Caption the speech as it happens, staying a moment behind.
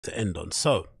to end on.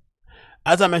 So,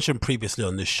 as I mentioned previously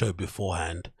on this show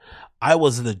beforehand, I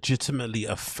was legitimately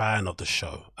a fan of the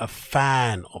show.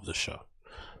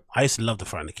 I used to love The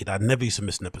Fright and the Kid. I never used to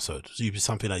miss an episode. So it used to be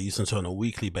something I used to do on a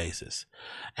weekly basis.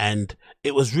 And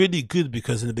it was really good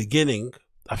because in the beginning,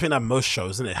 I think that most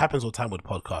shows, and it happens all the time with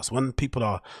podcasts, when people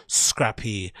are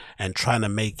scrappy and trying to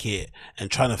make it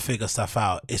and trying to figure stuff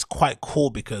out, it's quite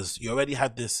cool because you already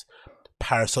had this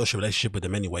parasocial relationship with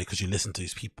them anyway, because you listen to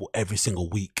these people every single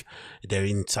week. They're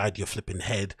inside your flipping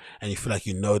head and you feel like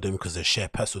you know them because they share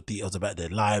personal details about their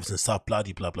lives and stuff, blah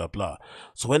blah blah blah.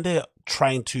 So when they're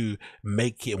trying to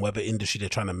make it in whatever industry they're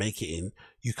trying to make it in,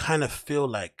 you kind of feel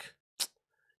like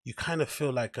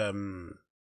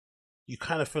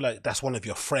that's one of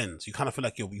your friends. You kind of feel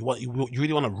like you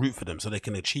really want to root for them so they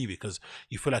can achieve it, because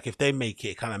you feel like if they make it,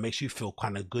 it kind of makes you feel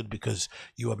kind of good because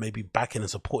you are maybe backing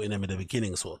and supporting them in the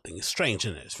beginning, sort of thing. It's strange,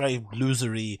 isn't it? It's very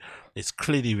losery. It's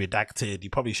clearly redacted. You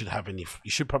probably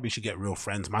should get real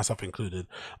friends, myself included.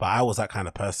 But I was that kind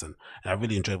of person, and I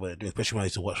really enjoyed what they're doing, especially when I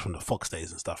used to watch from the Fox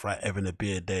days and stuff, right? Evan the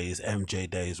Beard days, MJ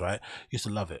days, right? Used to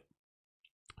love it.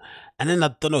 And then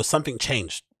I don't know, something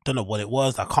changed. Don't know what it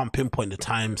was. I can't pinpoint the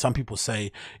time. Some people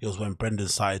say it was when Brendan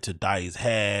started to dye his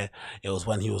hair. It was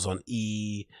when he was on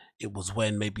E. It was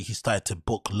when maybe he started to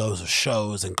book loads of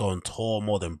shows and go on tour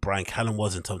more than Bryan Callen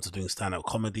was in terms of doing stand-up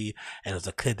comedy. And there's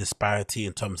a clear disparity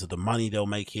in terms of the money they were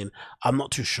making. I'm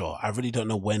not too sure. I really don't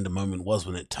know when the moment was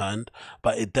when it turned,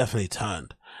 but it definitely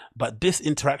turned. But this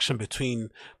interaction between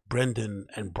Brendan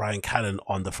and Bryan Callen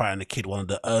on The Fright and the Kid, one of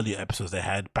the earlier episodes they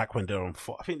had back when they were on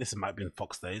I think this might have been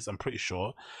Fox days, I'm pretty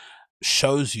sure,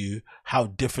 shows you how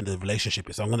different the relationship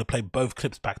is. So I'm going to play both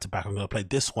clips back to back. I'm going to play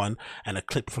this one and a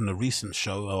clip from the recent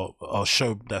show, or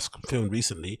show that's filmed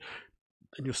recently,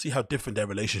 and you'll see how different their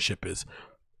relationship is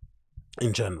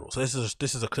in general. So this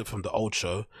is a clip from the old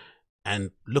show,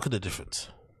 and look at the difference.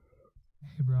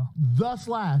 Hey, bro. The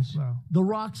Slash. Bro. The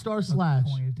rock star Slash. I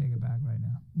want you to take it back right now.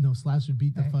 No, Slash would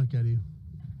beat the fuck out of you.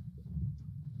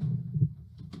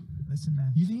 Listen,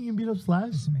 man. You think you can beat up Slash?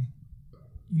 Listen to me.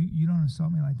 You don't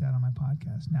insult me like that on my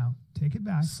podcast. Now, take it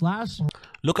back. Slash.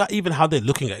 Look at even how they're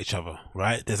looking at each other,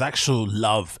 right? There's actual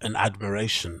love and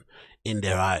admiration in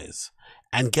their eyes.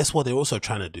 And guess what they're also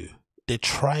trying to do? They're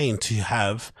trying to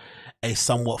have a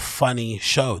somewhat funny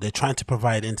show. They're trying to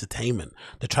provide entertainment.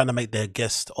 They're trying to make their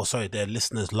their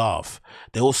listeners laugh.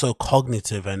 They're also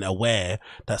cognitive and aware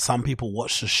that some people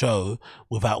watch the show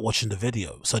without watching the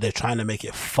video. So they're trying to make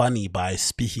it funny by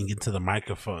speaking into the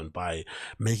microphone, by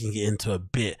making it into a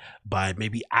bit, by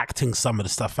maybe acting some of the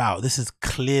stuff out. This is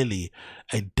clearly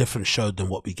a different show than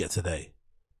what we get today.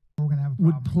 We're gonna have a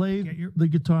problem. Would play the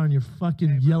guitar in your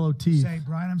fucking yellow teeth. Say,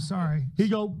 Bryan, I'm sorry. He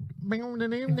go. You don't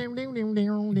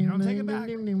take it back.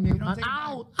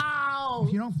 Ow! Ow!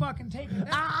 If you don't fucking take it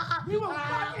back, we will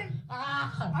fucking.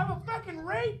 I will fucking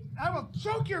rape. I will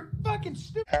choke your fucking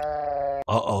stupid.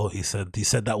 Uh-oh, he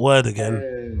said that word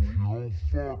again.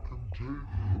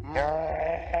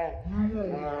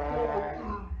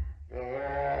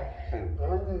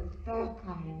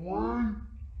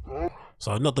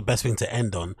 So not the best thing to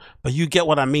end on, but you get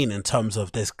what I mean in terms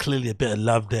of there's clearly a bit of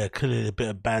love there, clearly a bit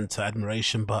of banter,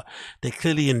 admiration, but they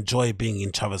clearly enjoy being in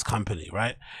each other's company,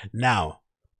 right? Now,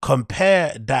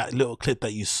 compare that little clip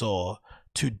that you saw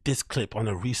to this clip on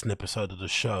a recent episode of the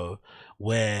show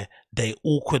where they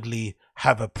awkwardly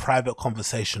have a private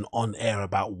conversation on air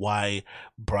about why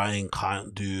Bryan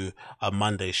can't do a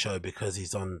Monday show because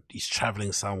he's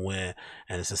traveling somewhere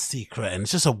and it's a secret, and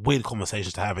it's just a weird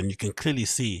conversation to have, and you can clearly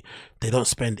see they don't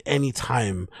spend any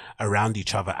time around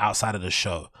each other outside of the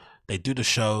show. They do the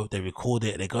show, they record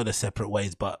it, they go their separate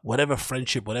ways, but whatever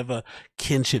friendship, whatever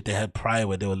kinship they had prior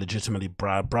where they were legitimately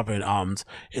brother in arms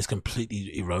is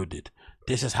completely eroded.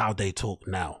 This is how they talk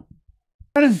now.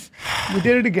 We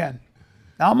did it again.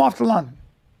 Now I'm off to London.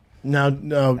 Now,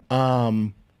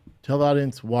 tell the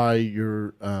audience why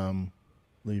you're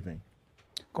leaving.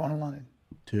 Going to London.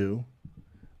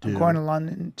 I'm going to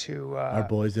London to... Our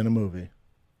boy's in a movie.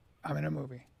 I'm in a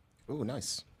movie. Ooh,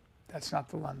 nice. That's not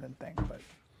the London thing, but...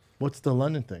 What's the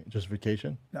London thing? Just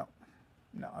vacation? No,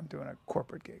 I'm doing a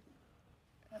corporate gig.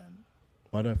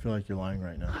 Why do I feel like you're lying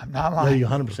right now? I'm not lying. No, you're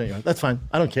 100% lying. That's fine.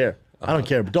 I don't care. I don't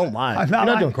care, but don't lie. I'm You're not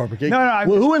lying. doing a corporate gig. No,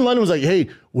 who in London was like, hey,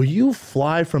 will you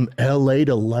fly from LA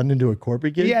to London to a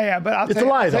corporate gig? Yeah, but I'll it's tell a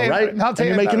lie, I'll though, right? I'll tell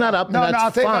and you're making that up. No, and that's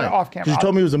I'll tell you fine. about it off camera. Because you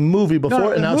told me it was a movie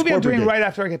before, and now it's a corporate movie I'm doing gig. right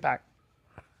after I get back.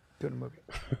 Doing a movie.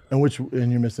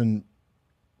 And you're missing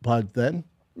pod then?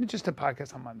 Just a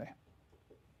podcast on Monday.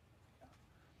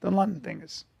 The London thing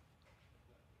is,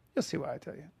 you'll see why I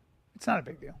tell you. It's not a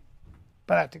big deal,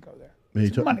 but I have to go there.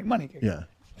 It's money gig. Yeah.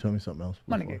 Tell me something else.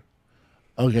 Money gig.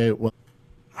 Okay, well.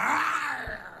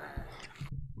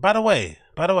 By the way,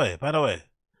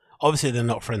 obviously they're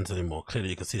not friends anymore. Clearly,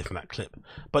 you can see it from that clip.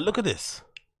 But look at this.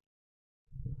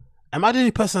 Am I the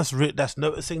only person that's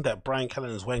noticing that Bryan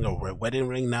Callen is wearing a wedding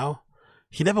ring now?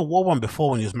 He never wore one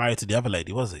before when he was married to the other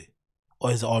lady, was he?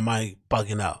 Or am I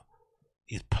bugging out?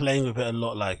 He's playing with it a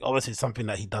lot. Like, obviously, it's something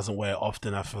that he doesn't wear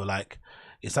often. I feel like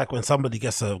it's like when somebody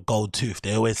gets a gold tooth,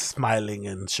 they're always smiling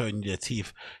and showing you their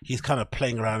teeth. He's kind of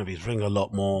playing around with his ring a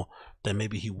lot more than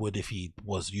maybe he would if he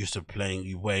was used to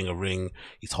wearing a ring.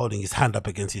 He's holding his hand up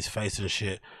against his face and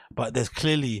shit. But there's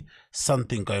clearly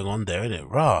something going on there, isn't it?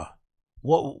 Rah.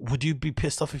 What would you be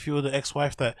pissed off if you were the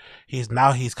ex-wife that he's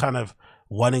kind of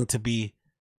wanting to be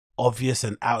obvious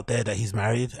and out there that he's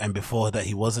married, and before that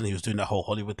he wasn't? He was doing that whole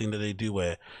Hollywood thing that they do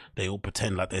where they all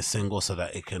pretend like they're single so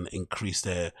that it can increase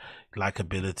their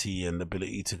likability and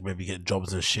ability to maybe get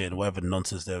jobs and shit and whatever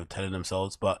nonsense they're telling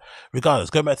themselves. But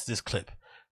regardless, going back to this clip,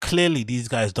 clearly these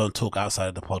guys don't talk outside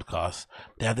of the podcast.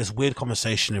 They have this weird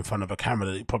conversation in front of a camera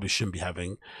that they probably shouldn't be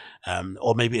having,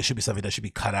 or maybe it should be something that should be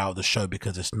cut out of the show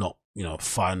because it's not, you know,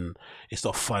 fun, it's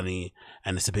not funny,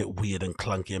 and it's a bit weird and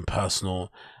clunky and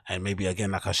personal, and maybe,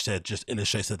 again, like I said, just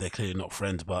illustrates that they're clearly not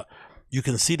friends. But you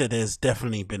can see that there's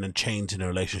definitely been a change in the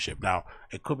relationship. Now,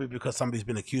 it could be because somebody's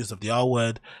been accused of the R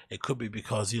word. It could be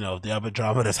because, you know, the other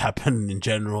drama that's happened in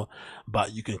general.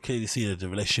 But you can clearly see that the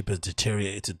relationship has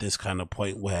deteriorated to this kind of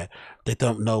point where they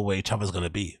don't know where each other's going to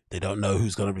be. They don't know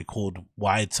who's going to record,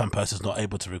 why some person's not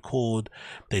able to record.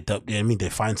 They don't, you know what I mean? They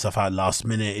find stuff out last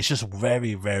minute. It's just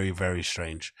very, very, very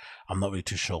strange. I'm not really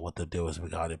too sure what the deal is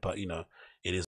regarding, but, you know,